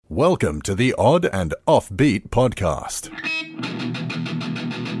Welcome to the Odd and Offbeat podcast.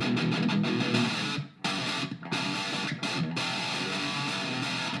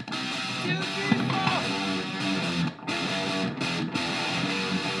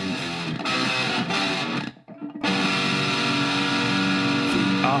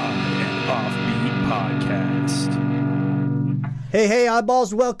 Hey,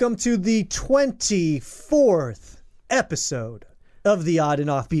 oddballs, welcome to the 24th episode of the Odd and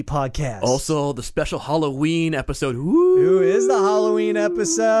Offbeat podcast. Also, the special Halloween episode. Who is the Halloween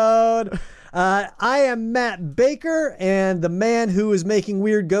episode? I am Matt Baker, and the man who is making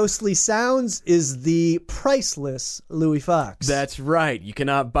weird ghostly sounds is the priceless Louis Fox. That's right. You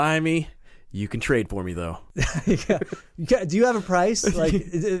cannot buy me. You can trade for me, though. Do you have a price? Like,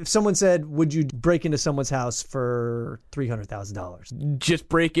 if someone said, would you break into someone's house for $300,000? Just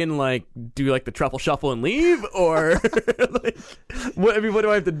break in, do the truffle shuffle and leave? Or, what do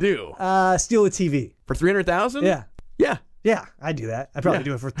I have to do? Steal a TV. For $300,000? Yeah. Yeah. Yeah, I'd do that. I'd probably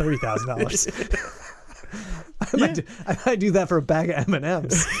do it for $30,000. I might do that for a bag of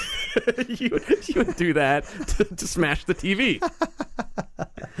M&Ms. you would do that to smash the TV.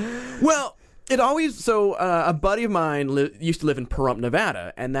 Well, a buddy of mine used to live in Pahrump,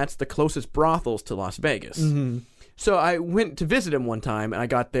 Nevada, and that's the closest brothels to Las Vegas. Mm-hmm. So I went to visit him one time, and I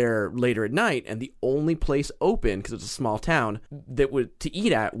got there later at night, and the only place open, because it's a small town, to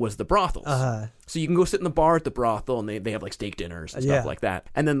eat at was the brothels. So you can go sit in the bar at the brothel, and they have steak dinners and stuff like that.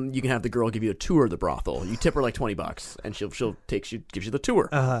 And then you can have the girl give you a tour of the brothel. You tip her $20, and she'll gives you the tour.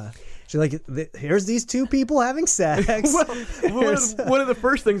 She's like, here's these two people having sex. One of the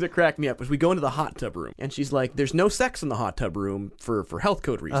first things that cracked me up was we go into the hot tub room, and she's like, there's no sex in the hot tub room for health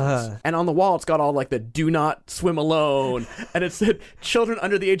code reasons. And on the wall, it's got all the do not swim alone, and it said children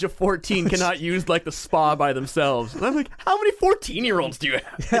under the age of 14 cannot use the spa by themselves. And I'm like, how many 14-year-olds do you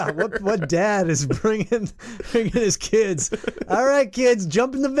have? Yeah, what dad is bringing his kids? All right, kids,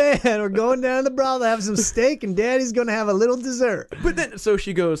 jump in the van. We're going down to the brothel, have some steak, and daddy's going to have a little dessert. But then, so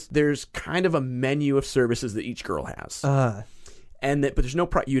she goes, there's kind of a menu of services that each girl has. But there's no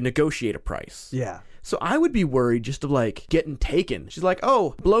price. You negotiate a price. Yeah. So I would be worried just of getting taken. She's like,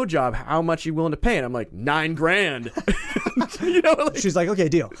 oh, blowjob, how much are you willing to pay? And I'm like, $9,000. She's like, okay,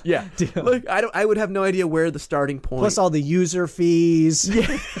 deal. Yeah. Deal. I would have no idea where the starting point. Plus all the user fees.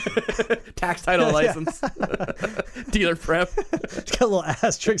 Yeah. Tax title license. Dealer prep. It's got little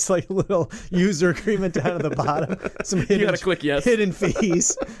asterisks, little user agreement down at the bottom. Some hidden, you gotta click yes. Hidden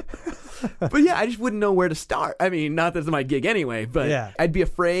fees. But yeah, I just wouldn't know where to start. I mean, not that it's my gig anyway, but yeah. I'd be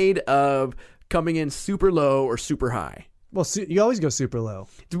afraid of coming in super low or super high. Well, you always go super low.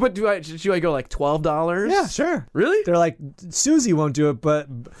 But do I go $12? Yeah, sure. Really? They're like, Susie won't do it, but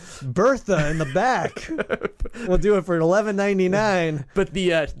Bertha in the back will do it for $11.99. But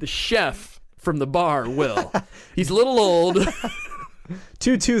the chef from the bar will. He's a little old.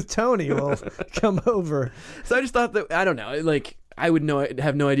 Two-Tooth Tony will come over. So I just thought that, I don't know, I would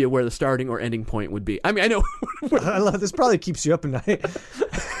have no idea where the starting or ending point would be. I mean, I know. I love this. Probably keeps you up at night.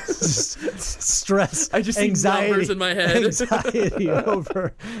 Stress. I just anxiety, see numbers in my head. Anxiety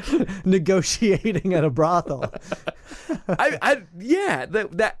over negotiating at a brothel. That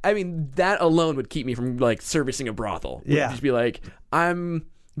alone would keep me from servicing a brothel. Yeah. Just be like, I'm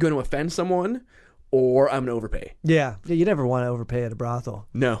going to offend someone, or I'm going to overpay. Yeah. You never want to overpay at a brothel.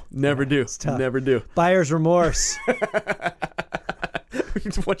 No, never do. It's tough. Never do. Buyer's remorse.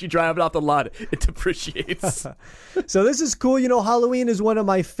 Once you drive it off the lot, it depreciates. So this is cool. Halloween is one of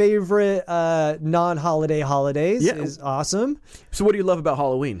my favorite non-holiday holidays. Yeah. It's awesome. So what do you love about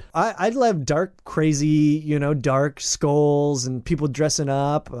Halloween? I love dark, crazy, dark skulls and people dressing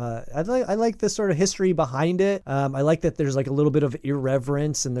up. I like the sort of history behind it. I like that there's a little bit of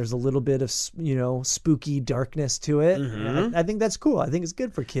irreverence and there's a little bit of, spooky darkness to it. Mm-hmm. I think that's cool. I think it's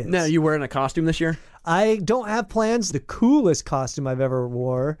good for kids. Now, you wearing a costume this year? I don't have plans. The coolest costume I've ever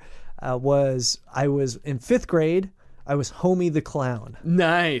wore was I was in 5th grade. I was Homie the Clown.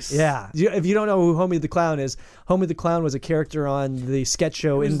 Nice. Yeah. If you don't know who Homie the Clown is, Homie the Clown was a character on the sketch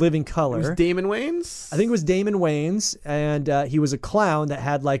show In Living Color. It was Damon Wayans? I think it was Damon Wayans, and he was a clown that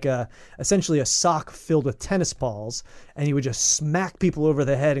had essentially a sock filled with tennis balls, and he would just smack people over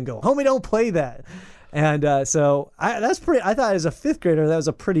the head and go, "Homie, don't play that." And so that's pretty. I thought as a 5th grader that was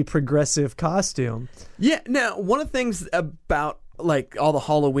a pretty progressive costume. Yeah. Now, one of the things about all the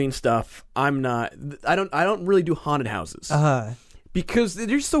Halloween stuff, I don't really do haunted houses. Because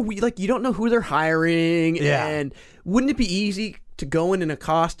they're so weird. You don't know who they're hiring. Yeah. And wouldn't it be easy to go in a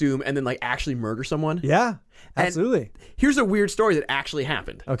costume and then actually murder someone? Yeah. Absolutely. And here's a weird story that actually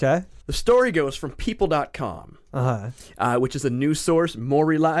happened. Okay. The story goes from people.com, which is a news source more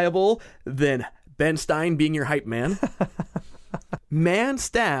reliable than Ben Stein being your hype man. Man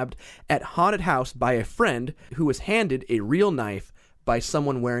stabbed at haunted house by a friend who was handed a real knife by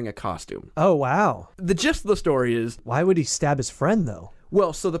someone wearing a costume. Oh, wow. The gist of the story is, Why would he stab his friend, though?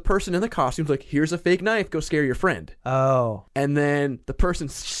 well, so the person in the costume's like, here's a fake knife, go scare your friend. Oh. And then the person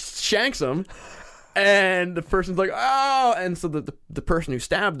shanks him, and the person's like, oh, and so the person who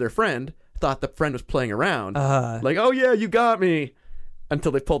stabbed their friend thought the friend was playing around. Like, oh yeah, you got me.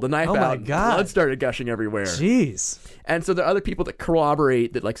 Until they pulled the knife Oh, out my and God. blood started gushing everywhere. Jeez. And so there are other people that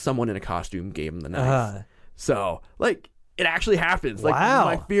corroborate that like someone in a costume gave him the knife. So like it actually happens. Like Wow.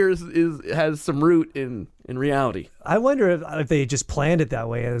 my fear has some root in reality. I wonder if they just planned it that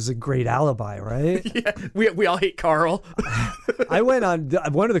way. It was a great alibi, right? Yeah, we all hate Carl. I went on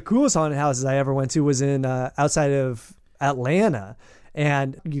one of the coolest haunted houses I ever went to was in outside of Atlanta.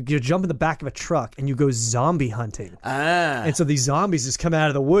 And you jump in the back of a truck and you go zombie hunting. And so these zombies just come out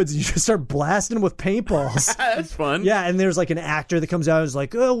of the woods and you just start blasting them with paintballs. That's fun. Yeah, and there's like an actor that comes out and is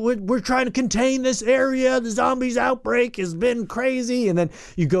like, oh, we're trying to contain this area. The zombies outbreak has been crazy. And then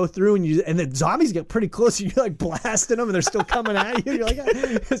you go through and the zombies get pretty close and you're like blasting them and they're still coming at you. You're like,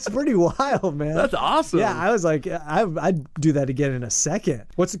 it's pretty wild, man. That's awesome. Yeah, I was like, I'd do that again in a second.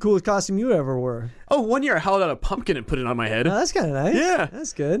 What's the coolest costume you ever wore? Oh, one year I held out a pumpkin and put it on my head. Oh, that's kind of nice. Yeah.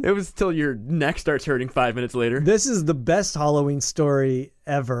 That's good. It was till your neck starts hurting 5 minutes later. This is the best Halloween story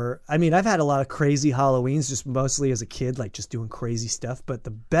ever. I mean, I've had a lot of crazy Halloweens, just mostly as a kid, like just doing crazy stuff. But the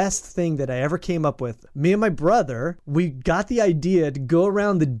best thing that I ever came up with, me and my brother, we got the idea to go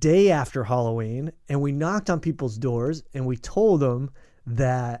around the day after Halloween and we knocked on people's doors and we told them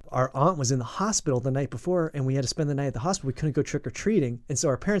that our aunt was in the hospital the night before and we had to spend the night at the hospital. We couldn't go trick-or-treating. And so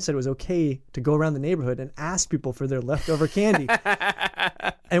our parents said it was okay to go around the neighborhood and ask people for their leftover candy.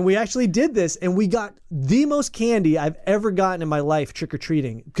 And we actually did this and we got the most candy I've ever gotten in my life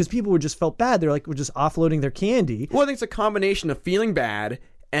trick-or-treating because people just felt bad. They're like, we're just offloading their candy. Well, I think it's a combination of feeling bad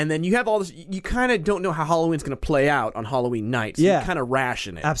and then you have all this, you kind of don't know how Halloween's going to play out on Halloween night. So Yeah. you kind of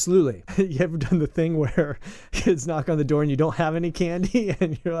ration it. Absolutely. You ever done the thing where kids knock on the door and you don't have any candy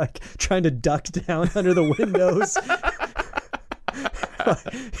and you're like trying to duck down under the windows?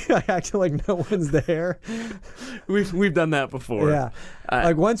 Like, acting like no one's there. We've done that before. Yeah.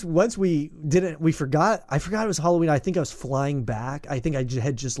 Like once we didn't, I forgot it was Halloween. I think I was flying back. I think I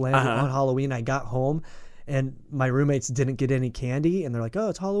had just landed on Halloween. I got home and my roommates didn't get any candy and they're like, oh,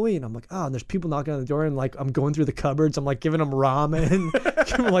 it's Halloween. I'm like, oh, and there's people knocking on the door and like I'm going through the cupboards. I'm like giving them ramen,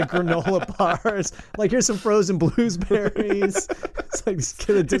 giving them like granola bars. Like, here's some frozen blueberries. It's like this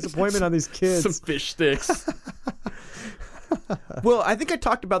kid of disappointment on these kids. Some fish sticks. Well, I think I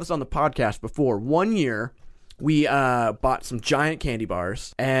talked about this on the podcast before. One year, we bought some giant candy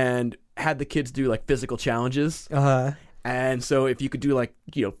bars and had the kids do like physical challenges. And so if you could do like,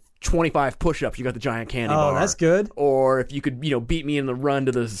 25 push-ups, you got the giant candy bar. Oh, that's good. Or if you could, beat me in the run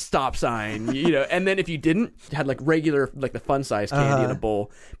to the stop sign, and then if you didn't, you had like regular, like the fun size candy in a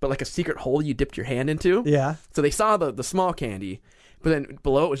bowl, but like a secret hole you dipped your hand into. Yeah. So they saw the small candy, but then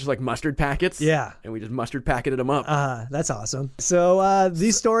below it was just like mustard packets. Yeah. And we just mustard packeted them up. That's awesome. So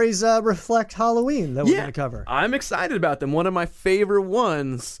these stories reflect Halloween that we're going to cover. I'm excited about them. One of my favorite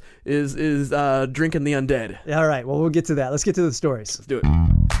ones is Drinking the Undead. All right. Well, we'll get to that. Let's get to the stories. Let's do it.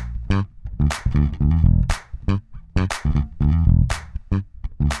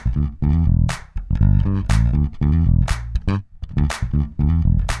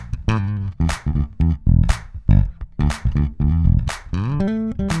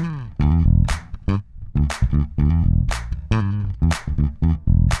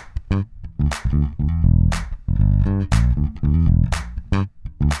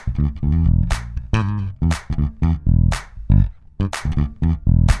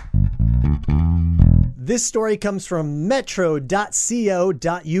 This story comes from metro.co.uk.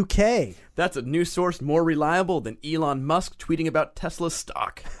 That's a news source more reliable than Elon Musk tweeting about Tesla's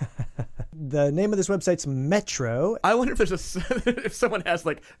stock. The name of this website's Metro. I wonder if there's if someone has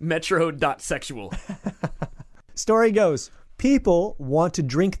like metro.sexual. Story goes, people want to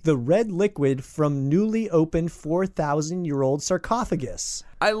drink the red liquid from newly opened 4,000-year-old sarcophagus.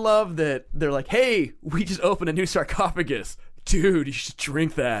 I love that they're like, hey, we just opened a new sarcophagus. Dude, you should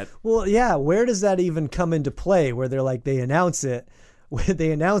drink that. Well, yeah, where does that even come into play where they're like, they announce it,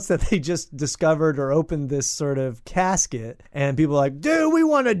 they announced that they just discovered or opened this sort of casket, and people are like, dude, we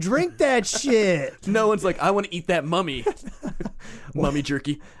want to drink that shit. No one's like, I want to eat that mummy. Mummy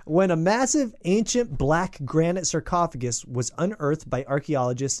jerky. When a massive ancient black granite sarcophagus was unearthed by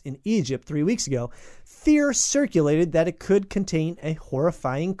archaeologists in Egypt 3 weeks ago, fear circulated that it could contain a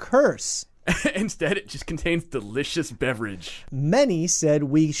horrifying curse. Instead, it just contains delicious beverage. Many said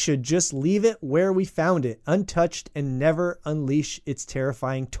we should just leave it where we found it, untouched, and never unleash its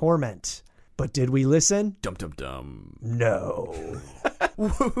terrifying torment. But did we listen? Dum dum dum. No.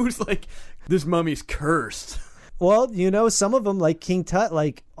 Who's like, this mummy's cursed? Well, you know, some of them, like King Tut,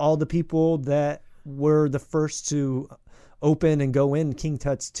 like all the people that were the first to open and go in King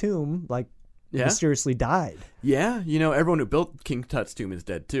Tut's tomb, like, mysteriously died. Yeah, you know, everyone who built King Tut's tomb is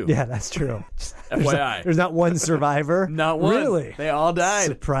dead too. Yeah, that's true. FYI. There's not one survivor. Not one. Really? They all died.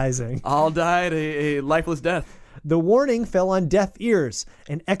 Surprising. All died a lifeless death. The warning fell on deaf ears,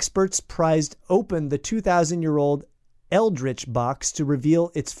 and experts prized open the 2,000-year-old Eldritch box to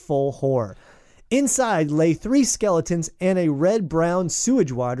reveal its full horror. Inside lay 3 skeletons and a red-brown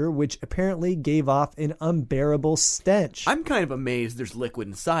sewage water, which apparently gave off an unbearable stench. I'm kind of amazed there's liquid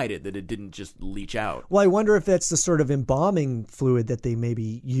inside it, that it didn't just leach out. Well, I wonder if that's the sort of embalming fluid that they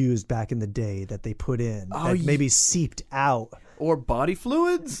maybe used back in the day that they put in, that maybe seeped out. Or body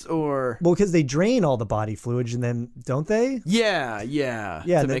fluids, or... Well, because they drain all the body fluids, and then, don't they? Yeah,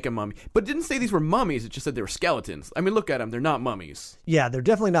 to make a mummy. But it didn't say these were mummies, it just said they were skeletons. I mean, look at them, they're not mummies. Yeah, they're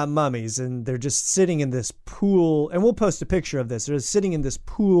definitely not mummies, and they're just sitting in this pool, and we'll post a picture of this. They're sitting in this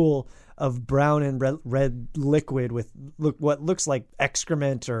pool of brown and red liquid with what looks like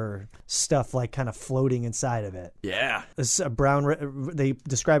excrement or stuff like kind of floating inside of it. Yeah. It's a brown, they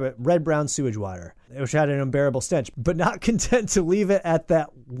describe it red-brown sewage water, which had an unbearable stench. But not content to leave it at that,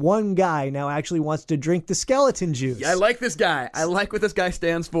 one guy now actually wants to drink the skeleton juice. Yeah, I like this guy. I like what this guy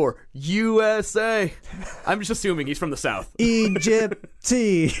stands for. USA. I'm just assuming he's from the South. Egyptian.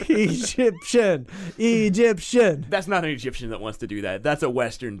 That's not an Egyptian that wants to do that. That's a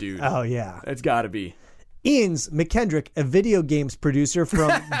Western dude. Oh, yeah. It's got to be. Ian's McKendrick, a video games producer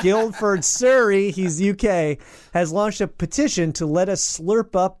from Guildford, Surrey, he's UK, has launched a petition to let us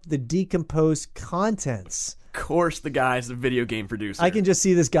slurp up the decomposed contents. Of course the guy's a video game producer. I can just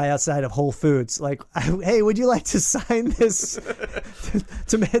see this guy outside of Whole Foods like, hey, would you like to sign this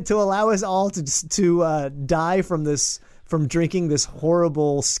to allow us all to die from drinking this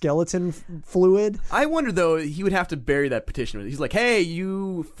horrible skeleton fluid? I wonder, though, he would have to bury that petition. He's like, hey,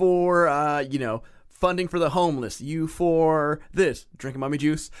 you for, funding for the homeless. You for this. Drinking mummy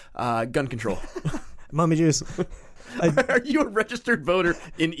juice. Gun control. Mummy juice. Are you a registered voter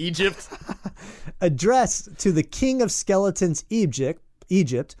in Egypt? Addressed to the King of Skeletons,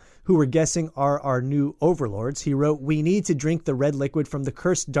 Egypt, who we're guessing are our new overlords, he wrote, we need to drink the red liquid from the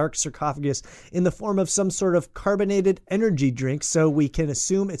cursed dark sarcophagus in the form of some sort of carbonated energy drink so we can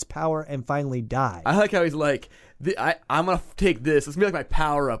assume its power and finally die. I like how he's like, I'm going to take this. It's going to be like my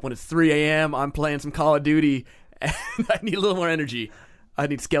power up when it's 3 a.m. I'm playing some Call of Duty and I need a little more energy. I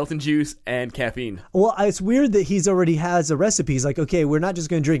need skeleton juice and caffeine. Well, it's weird that he's already has a recipe. He's like, okay, we're not just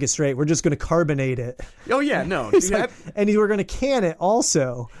going to drink it straight. We're just going to carbonate it. Oh, yeah, no. We're going to can it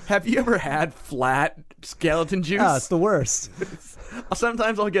also. Have you ever had flat skeleton juice? Oh, it's the worst.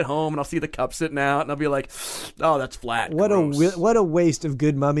 Sometimes I'll get home and I'll see the cup sitting out and I'll be like, oh, that's flat. What a waste of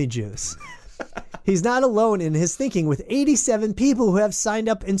good mummy juice. He's not alone in his thinking, with 87 people who have signed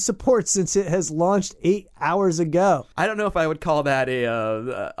up in support since it has launched 8 hours ago. I don't know if I would call that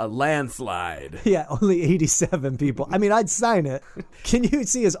a landslide. Yeah, only 87 people. I mean, I'd sign it. Can you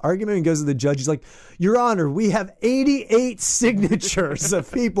see his argument? He goes to the judge. He's like, Your Honor, we have 88 signatures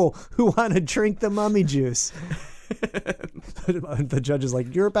of people who want to drink the mummy juice. The judge is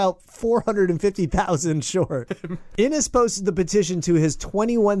like, you're about 450,000 short. Innes posted the petition to his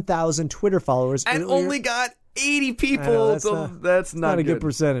 21,000 Twitter followers. And earlier. Only got 80 people. That's not a good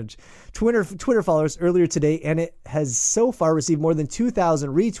percentage. Twitter followers earlier today, and it has so far received more than 2,000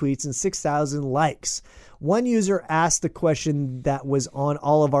 retweets and 6,000 likes. One user asked the question that was on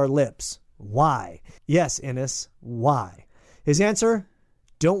all of our lips. Why? Yes, Innes, why? His answer,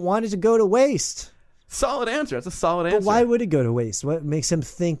 don't want it to go to waste. Solid answer. That's a solid answer. But why would it go to waste? What makes him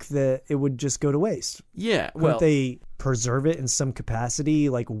think that it would just go to waste? Yeah, Couldn't they preserve it in some capacity,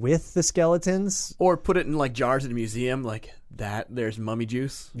 like with the skeletons? Or put it in like jars at a museum, like that. There's mummy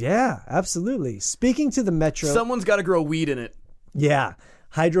juice. Yeah, absolutely. Speaking to the Metro... Someone's got to grow weed in it. Yeah.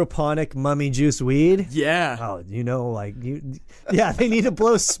 Hydroponic mummy juice weed. Yeah. Oh, they need to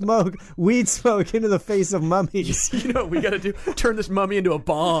blow weed smoke into the face of mummies. You know what we got to do? Turn this mummy into a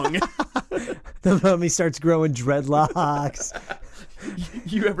bong. The mummy starts growing dreadlocks.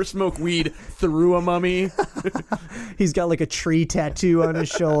 You ever smoke weed through a mummy? He's got like a tree tattoo on his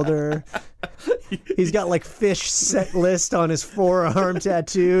shoulder. He's got like fish set list on his forearm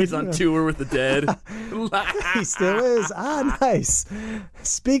tattoo. He's on tour with the dead. He still is. Nice.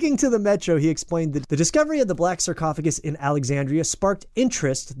 Speaking to the Metro, he explained that the discovery of the black sarcophagus in Alexandria sparked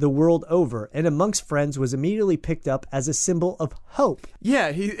interest the world over, and amongst friends was immediately picked up as a symbol of hope.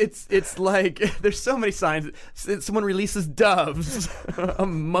 Yeah, it's like there's so many signs. Someone releases doves. A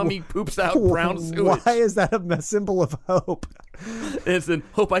mummy poops out brown sewage. Why is that a symbol of hope? It's in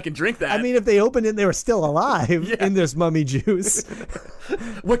hope I can drink that. I mean, if they opened it and they were still alive in this mummy juice.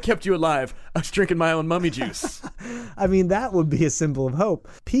 What kept you alive? I was drinking my own mummy juice. I mean, that would be a symbol of hope.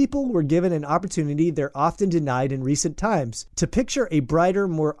 People were given an opportunity they're often denied in recent times to picture a brighter,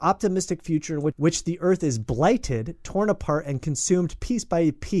 more optimistic future in which the earth is blighted, torn apart, and consumed piece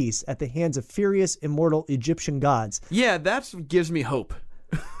by piece at the hands of furious, immortal Egyptian gods. Yeah, that gives me hope.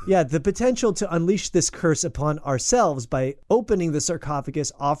 Yeah, the potential to unleash this curse upon ourselves by opening the sarcophagus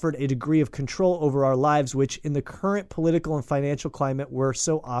offered a degree of control over our lives, which in the current political and financial climate we're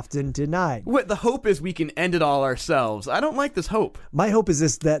so often denied. What the hope is we can end it all ourselves. I don't like this hope. My hope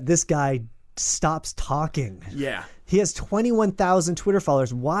is that this guy stops talking. Yeah. He has 21,000 Twitter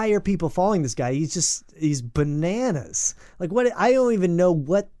followers. Why are people following this guy? He's bananas. Like, what? I don't even know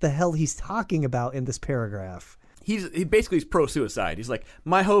what the hell he's talking about in this paragraph. He basically is pro-suicide. He's like,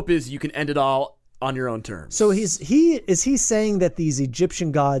 my hope is you can end it all on your own terms. So is he saying that these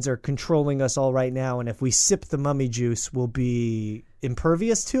Egyptian gods are controlling us all right now, and if we sip the mummy juice, we'll be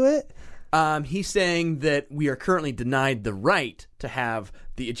impervious to it? He's saying that we are currently denied the right to have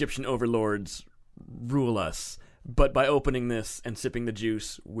the Egyptian overlords rule us. But by opening this and sipping the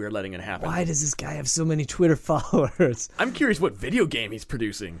juice, we're letting it happen. Why does this guy have so many Twitter followers? I'm curious what video game he's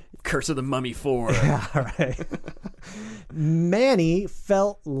producing. Curse of the Mummy 4. Yeah, right. Manny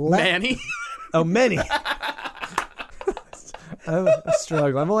felt Manny? Oh, Manny. I'm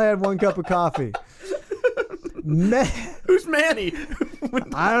struggling. I've only had one cup of coffee. Who's Manny?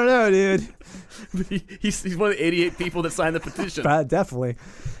 I don't know, dude. He's one of the 88 people that signed the petition. Definitely.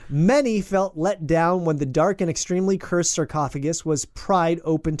 Many felt let down when the dark and extremely cursed sarcophagus was pried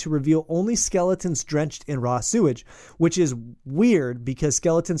open to reveal only skeletons drenched in raw sewage, which is weird because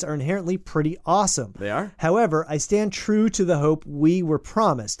skeletons are inherently pretty awesome. They are? However, I stand true to the hope we were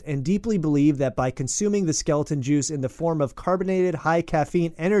promised and deeply believe that by consuming the skeleton juice in the form of carbonated high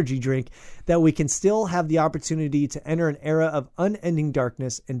caffeine energy drink, that we can still have the opportunity to enter an era of unending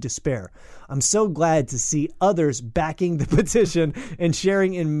darkness and despair. I'm so glad to see others backing the petition and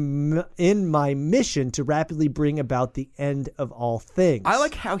sharing in my mission to rapidly bring about the end of all things. I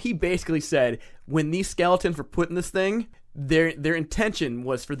like how he basically said, when these skeletons were put in this thing, their intention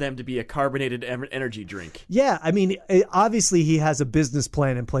was for them to be a carbonated energy drink. Yeah, I mean, obviously he has a business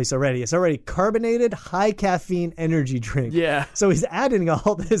plan in place already. It's already carbonated, high caffeine energy drink. Yeah. So he's adding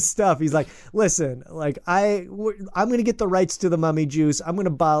all this stuff. He's like, listen, like I'm going to get the rights to the mummy juice. I'm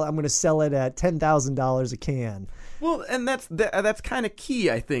going to sell it at $10,000 a can. Well, and that's kind of key,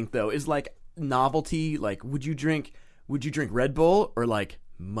 I think, though, is like novelty. Like, would you drink Red Bull or like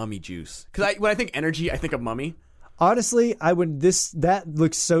mummy juice? Because when I think energy, I think of mummy. Honestly, that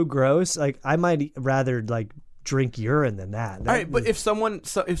looks so gross. Like, I might rather like drink urine than that. All right, but if someone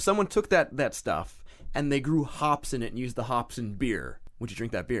took that stuff and they grew hops in it and used the hops in beer, would you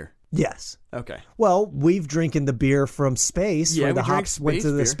drink that beer? Yes. Okay. Well, we've drinking the beer from space, where the hops went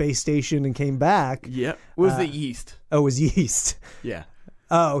to the space station and came back. Yep. What was the yeast? Oh, it was yeast. Yeah.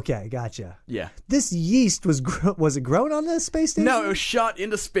 Oh, okay, gotcha. Yeah. This yeast was it grown on the space station? No, it was shot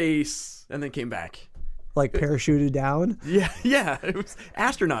into space and then came back. Like parachuted down? Yeah. It was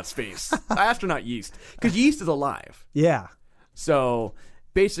astronaut space. Astronaut yeast. Because yeast is alive. Yeah. So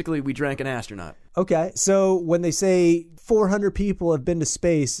basically, we drank an astronaut. Okay, so when they say 400 people have been to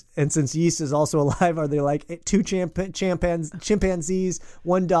space, and since yeast is also alive, are they like 2 chimpanzees,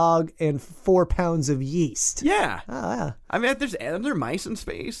 1 dog, and 4 pounds of yeast? Yeah. Oh, yeah. I mean, are there mice in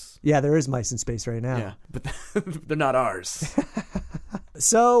space? Yeah, there is mice in space right now. Yeah, but they're not ours.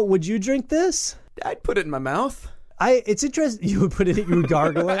 So, would you drink this? I'd put it in my mouth. It's interesting. You would put it, you would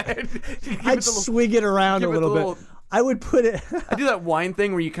gargle it. I'd swig it around a little bit. I would put it. I do that wine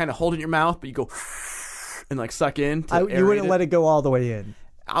thing where you kind of hold it in your mouth, but you go and like suck in. You wouldn't let it go all the way in.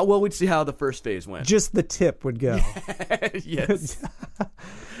 Well, we'd see how the first phase went. Just the tip would go. Yes.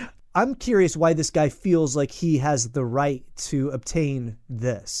 I'm curious why this guy feels like he has the right to obtain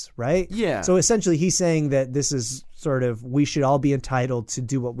this, right? Yeah. So essentially he's saying that this is sort of, we should all be entitled to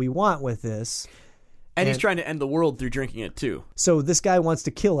do what we want with this. And he's trying to end the world through drinking it too. So this guy wants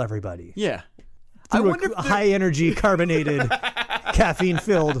to kill everybody. Yeah. Through a high energy carbonated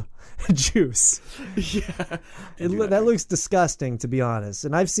caffeine-filled juice. Yeah. That looks disgusting, to be honest.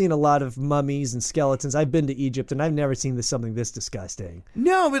 And I've seen a lot of mummies and skeletons. I've been to Egypt, and I've never seen something this disgusting.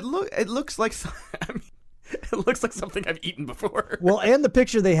 No, it looks like I mean, it looks like something I've eaten before. Well, and the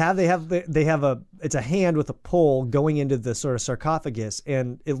picture they have it's a hand with a pole going into the sort of sarcophagus,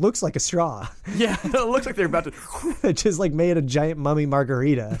 and it looks like a straw. Yeah, it looks like they're about to. It just like made a giant mummy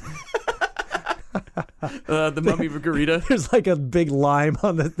margarita. The mummy margarita. There's like a big lime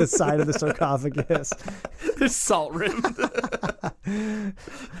on the side of the sarcophagus. It's salt rimmed.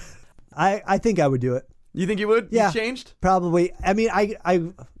 I think I would do it. You think you would? Yeah. You changed? Probably. I mean,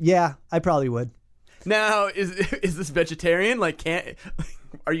 I probably would. Now, is this vegetarian? Like,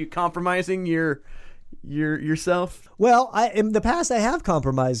 are you compromising yourself? Well, in the past I have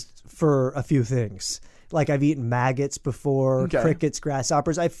compromised for a few things. Like I've eaten maggots before, Okay. crickets,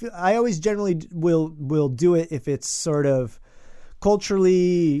 grasshoppers. I always generally will do it if it's sort of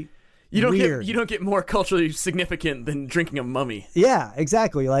culturally weird. You don't get more culturally significant than drinking a mummy. Yeah,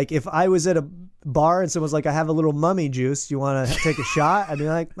 exactly. Like if I was at a bar and someone's like, "I have a little mummy juice. You want to take a shot?" I'd be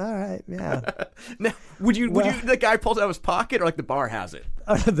like, "All right, yeah." Now, would you the guy pulls it out of his pocket or like the bar has it?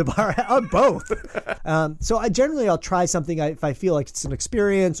 The bar, both. So I'll try something if I feel like it's an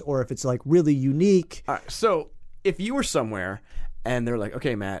experience or if it's like really unique. All right, so if you were somewhere and they're like,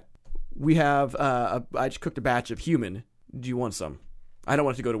 "Okay, Matt, we have I just cooked a batch of human. Do you want some? I don't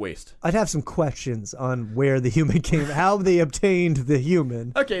want it to go to waste." I'd have some questions on where the human came, how they obtained the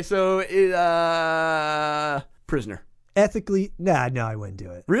human. Okay, so prisoner. Ethically, no, I wouldn't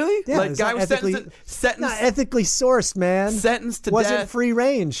do it. Really? Yeah, Like it's guy not was sentenced Not ethically sourced, man. sentenced to Wasn't death. free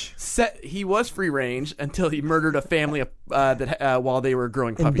range. He was free range until he murdered a family that while they were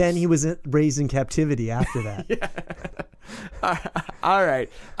growing puppies. And then he was raised in captivity after that. All right.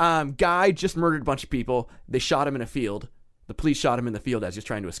 Guy just murdered a bunch of people. They shot him in a field. The police shot him in the field as he was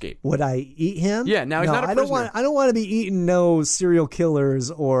trying to escape. Would I eat him? Yeah, now he's No, not a prisoner. I don't want to be eating no serial killers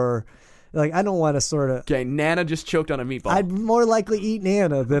or like I don't want to sort of. Okay, Nana just choked on a meatball. I'd more likely eat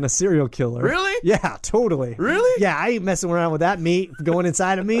Nana than a serial killer. Really? Yeah, totally. Really? Yeah, I ain't messing around with that meat going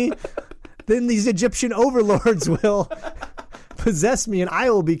inside of me. Then these Egyptian overlords will possess me, and I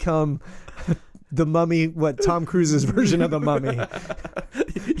will become the mummy. What Tom Cruise's version of the mummy?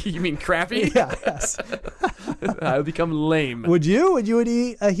 You mean crappy? Yeah. Yes. I would become lame. Would you? Would you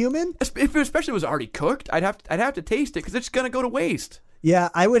eat a human? Especially if it was already cooked, I'd have to taste it because it's gonna go to waste. Yeah,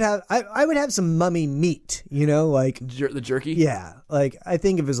 I would have. I would have some mummy meat. You know, like The jerky. yeah, like I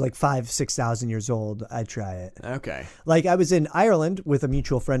think if it was like 5,000-6,000 years old, I'd try it. Okay. Like I was in Ireland with a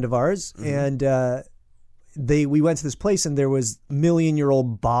mutual friend of ours, and we went to this place, and there was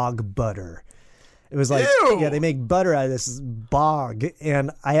million-year-old bog butter. It was like, Ew! yeah, they make butter out of this bog,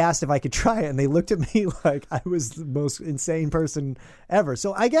 and I asked if I could try it, and they looked at me like I was the most insane person ever.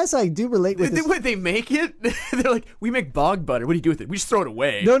 So I guess I do relate with this. They make it? They're like, we make bog butter. What do you do with it? We just throw it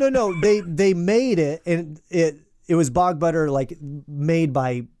away. No. They made it, and it was bog butter like made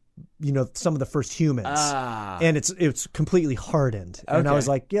by some of the first humans, and it's completely hardened. And I Okay. was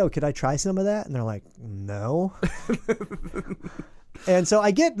like, yo, could I try some of that? And they're like, no. And so I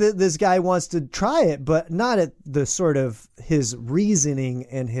get that this guy wants to try it, but not at the sort of his reasoning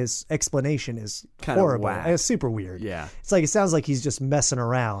and his explanation is Kind of horrible. whack. It's super weird. Yeah. It's like, it sounds like he's just messing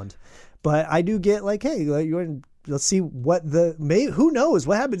around. But I do get like, hey, let's see what who knows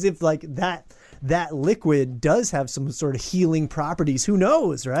what happens if like that liquid does have some sort of healing properties. Who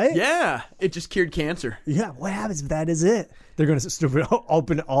knows, right? Yeah. It just cured cancer. Yeah. What happens if that is it? They're going to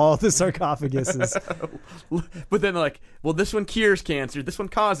open all the sarcophaguses. But then they're like, well, this one cures cancer. This one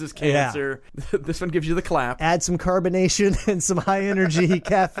causes cancer. This one gives you the clap. Add some carbonation and some high energy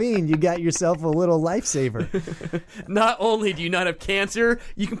caffeine. You got yourself a little lifesaver. Not only do you not have cancer,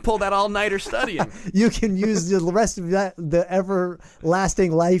 you can pull that all-nighter studying. You can use the rest of the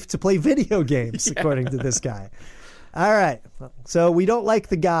everlasting life to play video games, according to this guy. All right. So we don't like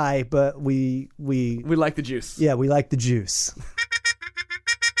the guy, but we like the juice. yeah, we like the juice.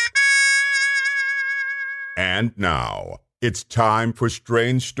 And now, it's time for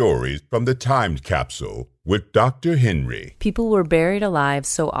Strange Stories from the Time Capsule with Dr. Henry. People were buried alive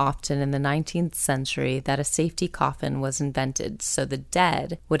so often in the 19th century that a safety coffin was invented so the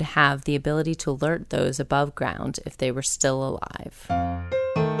dead would have the ability to alert those above ground if they were still alive.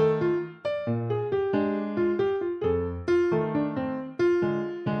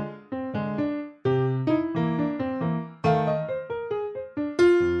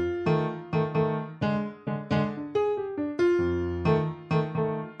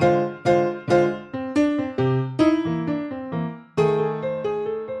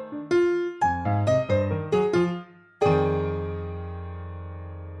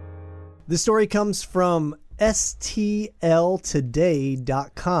 The story comes from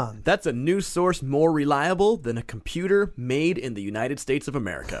stltoday.com. That's a news source more reliable than a computer made in the United States of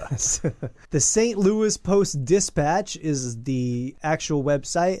America. The St. Louis Post-Dispatch is the actual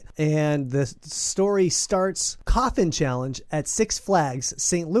website, and the story starts, Coffin Challenge at Six Flags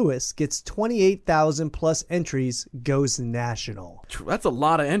St. Louis gets 28,000 plus entries, goes national. That's a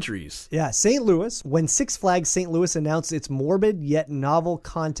lot of entries. Yeah, St. Louis. When Six Flags St. Louis announced its morbid yet novel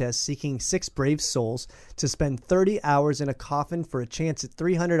contest seeking 6 brave souls to spend 30 hours in a coffin for a chance at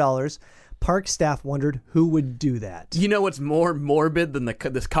 $300, park staff wondered who would do that. You know what's more morbid than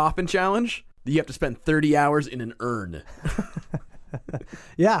this coffin challenge? You have to spend 30 hours in an urn.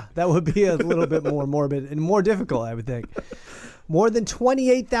 Yeah, that would be a little bit more morbid and more difficult, I would think. More than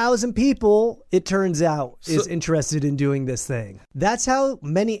 28,000 people, it turns out, is interested in doing this thing. That's how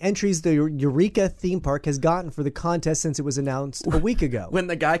many entries the Eureka theme park has gotten for the contest since it was announced a week ago. When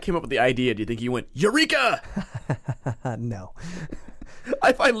the guy came up with the idea, do you think he went, Eureka? No.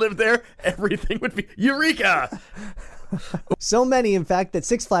 If I lived there, everything would be Eureka. So many, in fact, that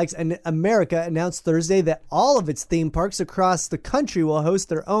Six Flags America announced Thursday that all of its theme parks across the country will host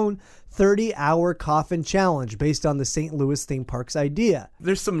their own 30-hour coffin challenge based on the St. Louis theme park's idea.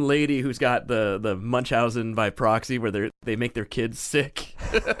 There's some lady who's got the Munchausen by proxy where they make their kids sick.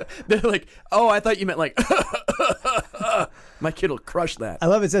 They're like, oh, I thought you meant like, my kid will crush that. I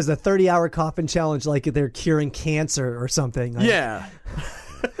love it says a 30-hour coffin challenge like they're curing cancer or something. Yeah.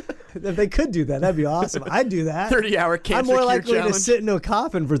 If they could do that, that'd be awesome. I'd do that. 30-hour cancer I'm more cure likely challenge. to sit in a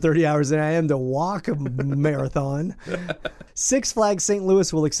coffin for 30 hours than I am to walk a marathon. Six Flags St.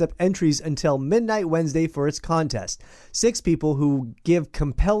 Louis will accept entries until midnight Wednesday for its contest. 6 people who give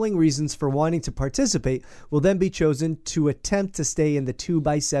compelling reasons for wanting to participate will then be chosen to attempt to stay in the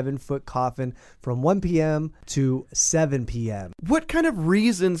 2x7-foot coffin from 1 p.m. to 7 p.m. What kind of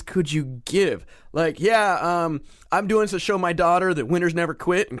reasons could you give? Like, I'm doing this to show my daughter that winners never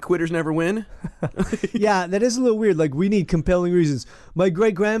quit and quitters never win. Yeah, that is a little weird. Like, we need compelling reasons. My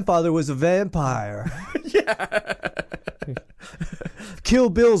great-grandfather was a vampire. Yeah. Kill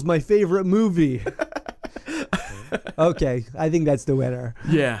Bill's my favorite movie. Okay, I think that's the winner.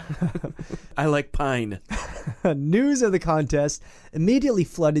 Yeah. I like pine. News of the contest immediately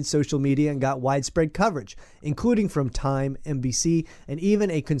flooded social media and got widespread coverage, including from Time, NBC, and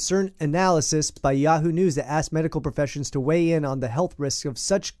even a concerned analysis by Yahoo News that asked medical professions to weigh in on the health risks of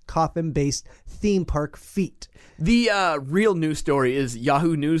such coffin-based theme park feat. The real news story is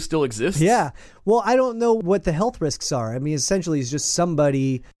Yahoo News still exists? Yeah. Well, I don't know what the health risks are. I mean, essentially, it's just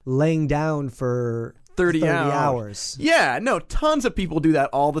somebody laying down for 30 hours. Yeah, no, tons of people do that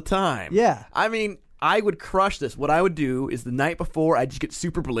all the time. Yeah. I mean, I would crush this. What I would do is the night before, I'd just get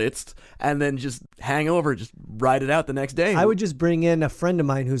super blitzed and then just hang over, just ride it out the next day. I would just bring in a friend of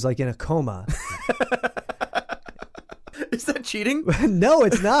mine who's like in a coma. Is that cheating? No,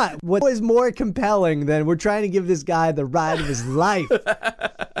 it's not. What is more compelling than we're trying to give this guy the ride of his life?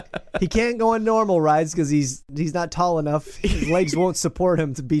 He can't go on normal rides because he's not tall enough. His legs won't support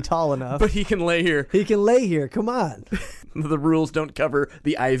him to be tall enough. But he can lay here. He can lay here. Come on. The rules don't cover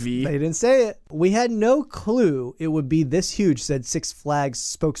the IV. They didn't say it. We had no clue it would be this huge, said Six Flags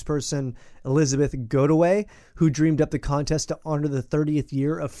spokesperson Elizabeth Godaway, who dreamed up the contest to honor the 30th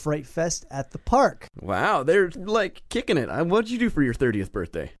year of Fright Fest at the park. Wow, they're like kicking it. What'd you do for your 30th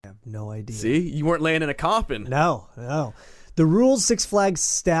birthday? I have no idea. See, you weren't laying in a coffin. No. The rules Six Flags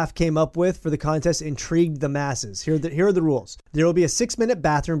staff came up with for the contest intrigued the masses. Here are the rules. There will be a 6-minute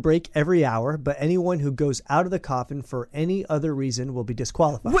bathroom break every hour, but anyone who goes out of the coffin for any other reason will be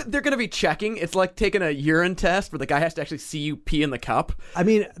disqualified. What, they're going to be checking? It's like taking a urine test where the guy has to actually see you pee in the cup. I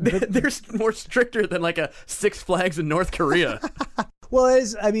mean, they're more stricter than like a Six Flags in North Korea. well, a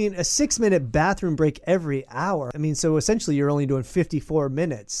 6-minute bathroom break every hour. I mean, so essentially you're only doing 54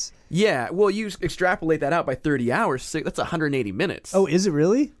 minutes. Yeah, well, you extrapolate that out by 30 hours, that's 180 minutes. Oh, is it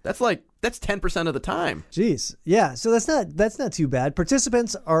really? That's 10% of the time. Jeez. Yeah, so that's not too bad.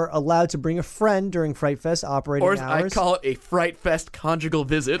 Participants are allowed to bring a friend during Fright Fest operating hours. Or I hours. call it a Fright Fest conjugal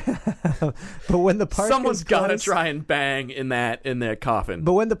visit. But when the park Someone's got to closed, try and bang in their coffin.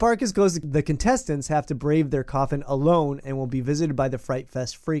 But when the park is closed, the contestants have to brave their coffin alone and will be visited by the Fright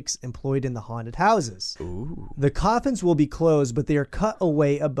Fest freaks employed in the haunted houses. Ooh. The coffins will be closed, but they are cut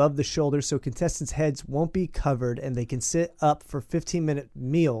away above the the shoulders so contestants' heads won't be covered and they can sit up for 15-minute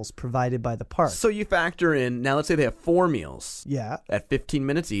meals provided by the park. So you factor in, now let's say they have 4 meals. Yeah. At 15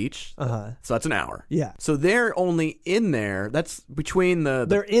 minutes each. Uh-huh. So that's an hour. Yeah. So they're only in there. That's between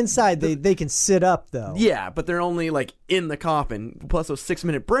They're inside. They can sit up, though. Yeah, but they're only like in the coffin. Plus a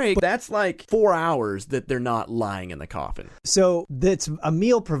 6-minute break. That's like 4 hours that they're not lying in the coffin. So that's a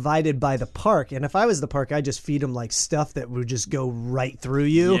meal provided by the park. And if I was the park, I'd just feed them like stuff that would just go right through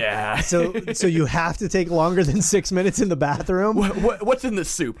you. Yeah. So you have to take longer than 6 minutes in the bathroom. What's in the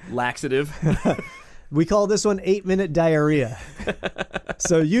soup? Laxative. We call this one 8-minute diarrhea.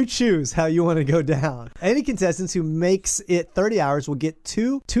 So you choose how you want to go down. Any contestants who makes it 30 hours will get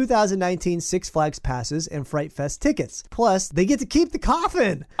 2 2019 Six Flags passes and Fright Fest tickets. Plus, they get to keep the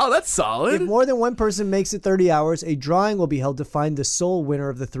coffin. Oh, that's solid. If more than one person makes it 30 hours, a drawing will be held to find the sole winner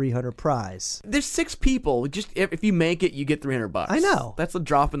of the $300 prize. There's 6 people. Just if you make it, you get $300. I know. That's a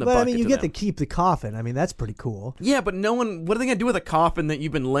drop in the But bucket. I mean, you to get them. to keep the coffin. I mean, that's pretty cool. Yeah, but no one. What are they gonna do with a coffin that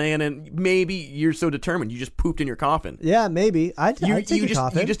you've been laying in? Maybe you're so determined you just pooped in your coffin. Yeah, maybe. I'd take a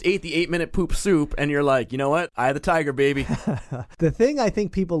coffin. You just ate the 8-minute poop soup, and you're like, you know what? Eye of the tiger, baby. The thing I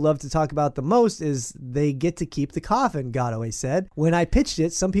think people love to talk about the most is they get to keep the coffin, Godaway said. When I pitched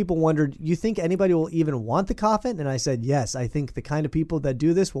it, some people wondered, you think anybody will even want the coffin? And I said, yes, I think the kind of people that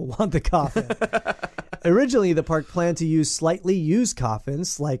do this will want the coffin. Originally, the park planned to use slightly used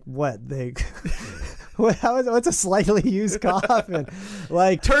coffins, like what? What's a slightly used coffin?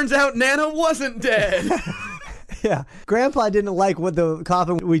 Like, Turns out Nana wasn't dead. yeah, Grandpa didn't like what the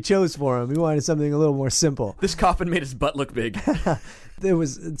coffin we chose for him. He wanted something a little more simple. This coffin made his butt look big. There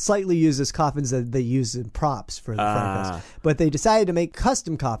was slightly used as coffins that they used in props for the Fright Fest. But they decided to make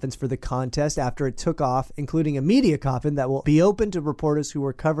custom coffins for the contest after it took off, including a media coffin that will be open to reporters who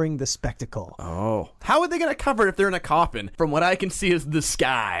were covering the spectacle. Oh. How are they going to cover it if they're in a coffin? From what I can see is the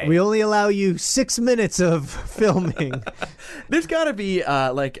sky. We only allow you 6 minutes of filming. There's got to be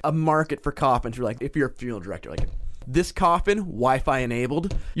like a market for coffins. You're like, if you're a funeral director, like, this coffin, Wi-Fi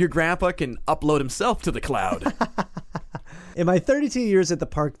enabled, your grandpa can upload himself to the cloud. In my 32 years at the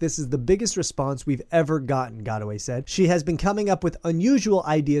park, this is the biggest response we've ever gotten, Godaway said. She has been coming up with unusual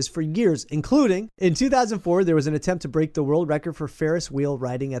ideas for years, including, in 2004, there was an attempt to break the world record for Ferris wheel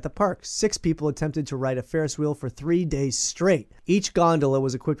riding at the park. 6 people attempted to ride a Ferris wheel for 3 days straight. Each gondola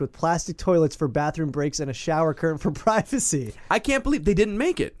was equipped with plastic toilets for bathroom breaks and a shower curtain for privacy. I can't believe they didn't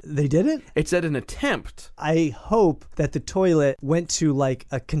make it. They didn't? It said an attempt. I hope that the toilet went to like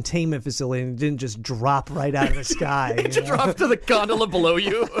a containment facility and didn't just drop right out of the sky. It just dropped to the gondola below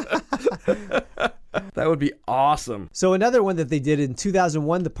you. That would be awesome. So another one that they did in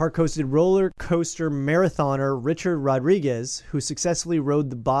 2001, the park hosted roller coaster marathoner Richard Rodriguez, who successfully rode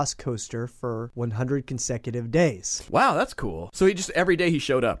the Boss Coaster for 100 consecutive days. Wow, that's cool. So he just, every day he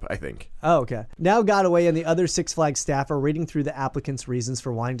showed up, I think. Oh, okay. Now Godaway and the other Six Flags staff are reading through the applicants' reasons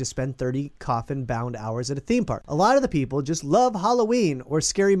for wanting to spend 30 coffin-bound hours at a theme park. A lot of the people just love Halloween or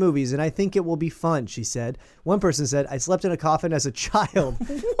scary movies, and I think it will be fun, she said. One person said, I slept in a coffin as a child,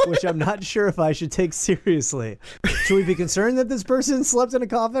 which I'm not sure if I should take seriously. Should we be concerned that this person slept in a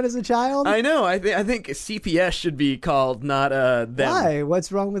coffin as a child? I know. I think CPS should be called, not them. Why?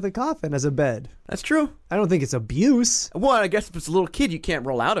 What's wrong with a coffin as a bed? That's true. I don't think it's abuse. Well, I guess if it's a little kid, you can't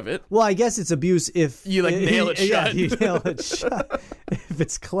roll out of it. Well, I guess it's abuse if You, like, nail it Yeah, shut. you nail it shut if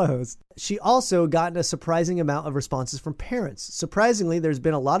it's closed. She also gotten a surprising amount of responses from parents. Surprisingly, there's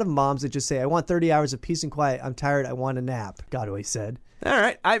been a lot of moms that just say, I want 30 hours of peace and quiet. I'm tired. I want a nap, Godaway said. All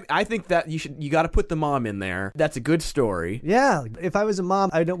right. I think that you got to put the mom in there. That's a good story. Yeah, if I was a mom,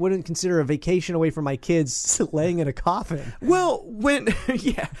 I wouldn't consider a vacation away from my kids laying in a coffin. Well, when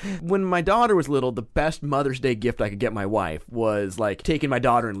my daughter was little, the best Mother's Day gift I could get my wife was like taking my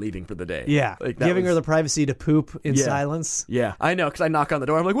daughter and leaving for the day. Yeah, like that giving was- her the privacy to poop in Yeah. silence. Yeah, I know, because I knock on the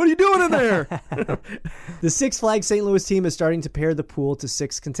door. I'm like, what are you doing in there? The Six Flags St. Louis team is starting to pair the pool to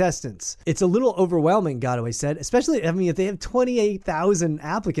 6 contestants. It's a little overwhelming, Godaway said, especially, I mean, if they have 28,000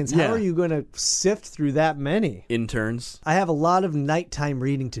 applicants, Yeah. how are you going to sift through that many? Interns. I have a lot of nighttime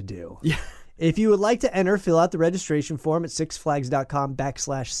reading to do. Yeah. If you would like to enter, fill out the registration form at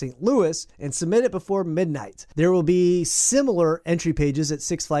sixflags.com/St. Louis and submit it before midnight. There will be similar entry pages at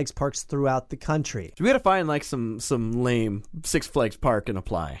Six Flags parks throughout the country. So we got to find like some lame Six Flags park and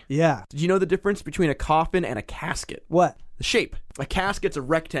apply. Yeah. Did you know the difference between a coffin and a casket? What? The shape. A casket's a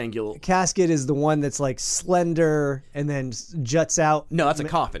rectangle. Casket is the one that's like slender and then juts out. No, that's a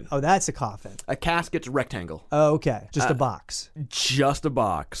coffin. Oh, that's a coffin. A casket's a rectangle. Oh, okay. Just a box. Just a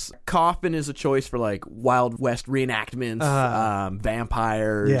box. Coffin is a choice for like Wild West reenactments,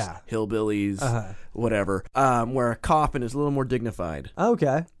 vampires, Yeah. hillbillies. whatever, where a coffin is a little more dignified.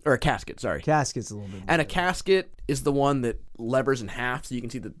 Okay. Or a casket, sorry. Casket's a little bit. And a casket is the one that levers in half so you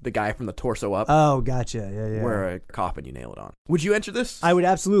can see the guy from the torso up. Oh, gotcha. Yeah. Where a coffin, you nail it on. Would you enter this? I would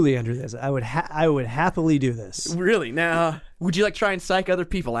absolutely enter this. I would happily do this. Really? Now, would you try and psych other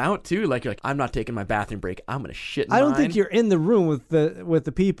people out too? Like you're like, I'm not taking my bathroom break. I'm gonna shit in I don't mine. think you're in the room with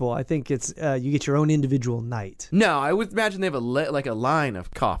the people. I think it's you get your own individual night. No, I would imagine they have a line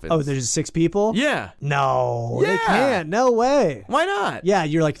of coffins. Oh, there's 6 people? Yeah. No, Yeah. they can't. No way. Why not? Yeah,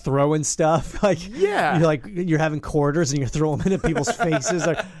 you're like throwing stuff. Like Yeah. you're having quarters and you're throwing them into people's faces.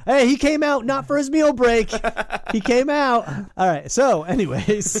 Like, hey, he came out not for his meal break. He came out. All right. So,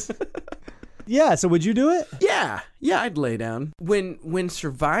 anyways. Yeah, so would you do it? Yeah, I'd lay down. When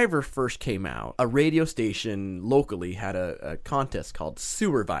Survivor first came out, a radio station locally had a contest called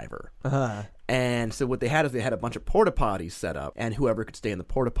Sewervivor. Uh-huh. And so what they had is they had a bunch of porta potties set up, and whoever could stay in the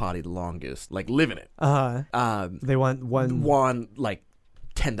porta potty the longest, live in it, They want one. won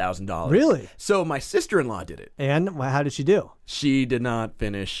 $10,000. Really? So my sister-in-law did it. And how did she do? She did not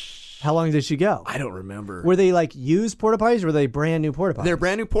finish. How long did she go? I don't remember. Were they used porta potties or were they brand new porta potties? They're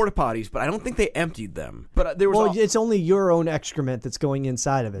brand new porta potties, but I don't think they emptied them. But there was Well, it's only your own excrement that's going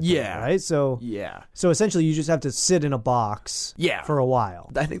inside of it. Yeah. Though, right? So yeah. So essentially, you just have to sit in a box. Yeah. For a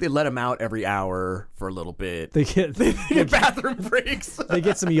while. I think they let them out every hour for a little bit. They get Bathroom breaks. they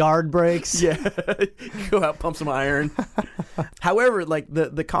get some yard breaks. Yeah. Go out, pump some iron. However,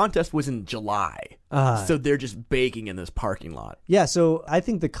 the contest was in July. So they're just baking in this parking lot. Yeah, so I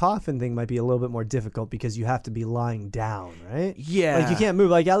think the coffin thing might be a little bit more difficult because you have to be lying down, right? Yeah. You can't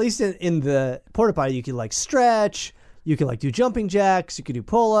move. At least in the porta potty, you can stretch. You could do jumping jacks. You could do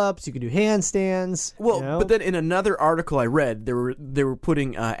pull-ups. You could do handstands. Well, but then in another article I read, they were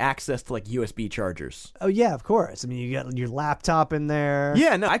putting access to USB chargers. Oh yeah, of course. I mean, you got your laptop in there.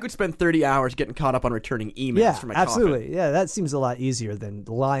 Yeah, no, I could spend 30 hours getting caught up on returning emails from my absolutely. coffin. Yeah, that seems a lot easier than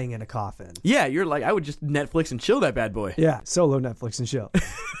lying in a coffin. Yeah, you're I would just Netflix and chill that bad boy. Yeah, solo Netflix and chill.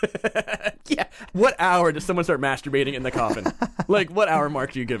 Yeah. What hour does someone start masturbating in the coffin? What hour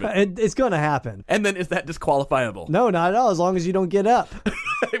mark do you give it? It's going to happen. And then is that disqualifiable? No, not at all, as long as you don't get up.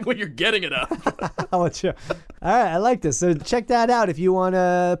 When you're getting it up. I'll let you. All right, I like this. So check that out if you want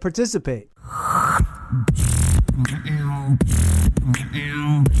to participate.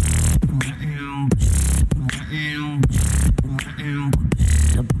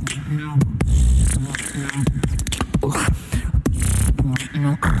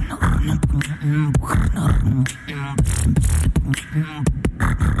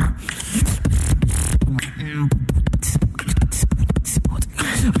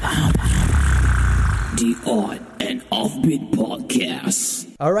 The On and Offbeat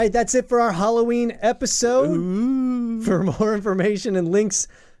Podcast. All right, that's it for our Halloween episode. Ooh. For more information and links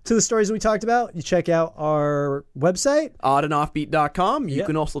to the stories we talked about, you check out our website, oddandoffbeat.com. You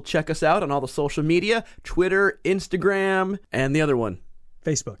can also check us out on all the social media, Twitter, Instagram, and the other one.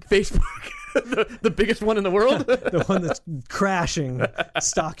 Facebook. The biggest one in the world. The one that's crashing.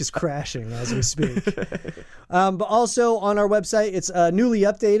 Stock is crashing as we speak. But also on our website, it's newly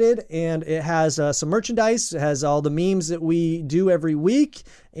updated, and it has some merchandise. It has all the memes that we do every week,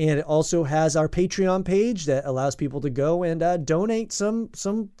 and it also has our Patreon page that allows people to go and donate some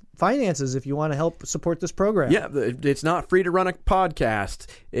finances if you want to help support this program. Yeah, it's not free to run a podcast.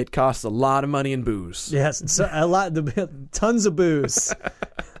 It costs a lot of money in booze. Yes, so tons of booze.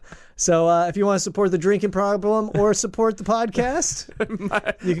 So if you want to support the drinking problem or support the podcast,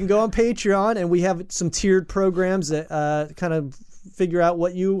 you can go on Patreon, and we have some tiered programs that kind of figure out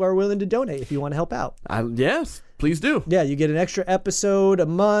what you are willing to donate if you want to help out. Yes, please do. Yeah, you get an extra episode a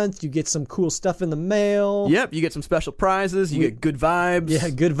month. You get some cool stuff in the mail. Yep, you get some special prizes. You get good vibes. Yeah,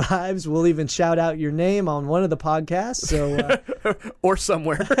 good vibes. We'll even shout out your name on one of the podcasts. So, or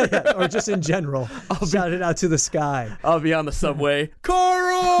somewhere. Yeah, or just in general. Shout it out to the sky. I'll be on the subway. Carl!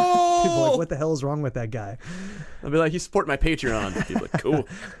 People are like, what the hell is wrong with that guy? I'll be like, you support my Patreon. People are like, cool.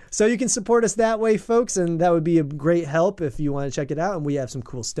 So you can support us that way, folks, and that would be a great help if you want to check it out. And we have some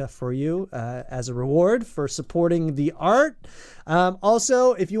cool stuff for you as a reward for supporting the art.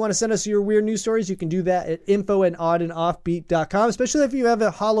 Also, if you want to send us your weird news stories, you can do that at info@oddandoffbeat.com, especially if you have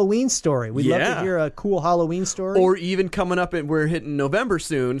a Halloween story. We'd love to hear a cool Halloween story. Or even coming up, and we're hitting November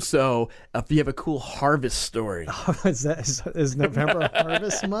soon, so if you have a cool harvest story. Is November a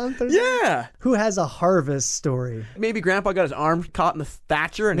harvest month? Or Yeah. Who has a harvest story? Maybe Grandpa got his arm caught in the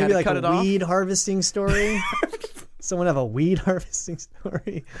thatcher and Maybe had to cut it off. a weed harvesting story? Someone have a weed harvesting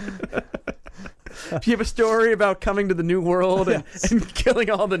story? Do you have a story about coming to the New World and killing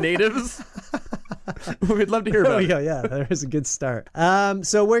all the natives? We'd love to hear about it. Yeah, there's a good start.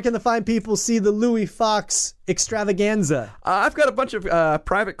 So where can the fine people see the Louis Fox extravaganza? I've got a bunch of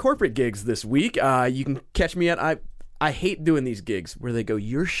private corporate gigs this week. You can catch me at... I hate doing these gigs where they go,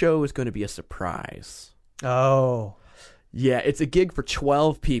 your show is going to be a surprise. Oh. Yeah, it's a gig for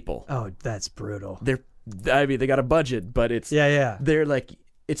 12 people. Oh, that's brutal. They got a budget, but it's... Yeah. They're like...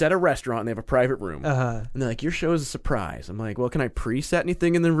 It's at a restaurant and they have a private room. Uh-huh. And they're like, your show is a surprise. I'm like, well, can I preset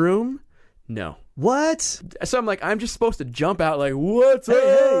anything in the room? No. What? So I'm like, I'm just supposed to jump out like, what's up?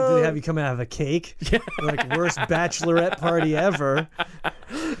 Hey, do they have you come out of a cake? Yeah. Like, worst bachelorette party ever.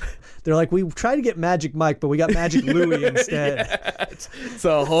 They're like, we tried to get Magic Mike, but we got Magic Louie instead. Yeah, it's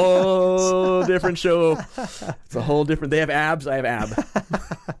a whole different show. It's a whole different... They have abs, I have ab.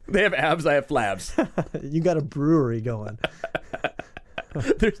 They have abs, I have flabs. You got a brewery going.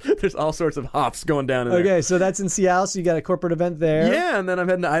 There's all sorts of hops going down in there. Okay, so that's in Seattle, so you got a corporate event there. Yeah, and then I'm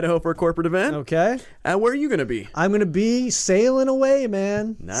heading to Idaho for a corporate event. Okay. And where are you going to be? I'm going to be sailing away,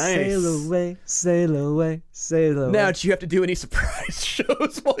 man. Nice. Sail away, sail away, sail away. Now, do you have to do any surprise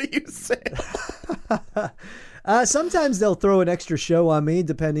shows while you sail? Sometimes they'll throw an extra show on me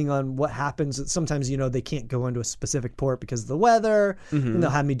depending on what happens. Sometimes, they can't go into a specific port because of the weather. Mm-hmm. And they'll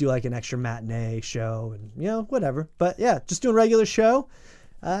have me do like an extra matinee show and, whatever. But yeah, just doing a regular show.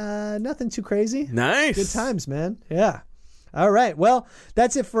 Nothing too crazy. Nice. Good times, man. Yeah. All right. Well,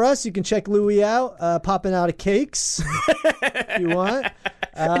 that's it for us. You can check Louie out, popping out of cakes if you want.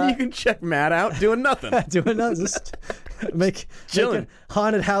 And you can check Matt out doing nothing. Doing nothing. Just making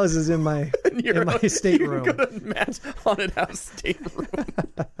haunted houses in my stateroom. You can go to Matt's haunted house stateroom.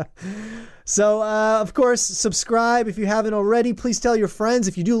 So, of course, subscribe if you haven't already. Please tell your friends.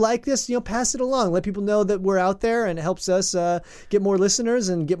 If you do like this, pass it along. Let people know that we're out there, and it helps us get more listeners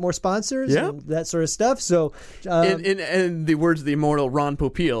and get more sponsors and that sort of stuff. So, in the words of the immortal Ron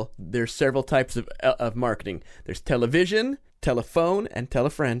Popeil, there's several types of marketing. There's television, telephone, and tell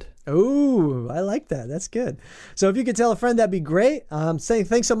a friend. Oh, I like that. That's good. So if you could tell a friend, that'd be great. Saying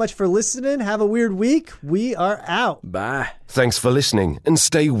thanks so much for listening. Have a weird week. We are out. Bye. Thanks for listening, and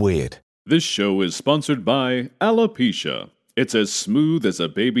stay weird. This show is sponsored by Alopecia. It's as smooth as a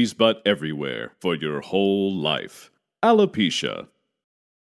baby's butt everywhere for your whole life. Alopecia,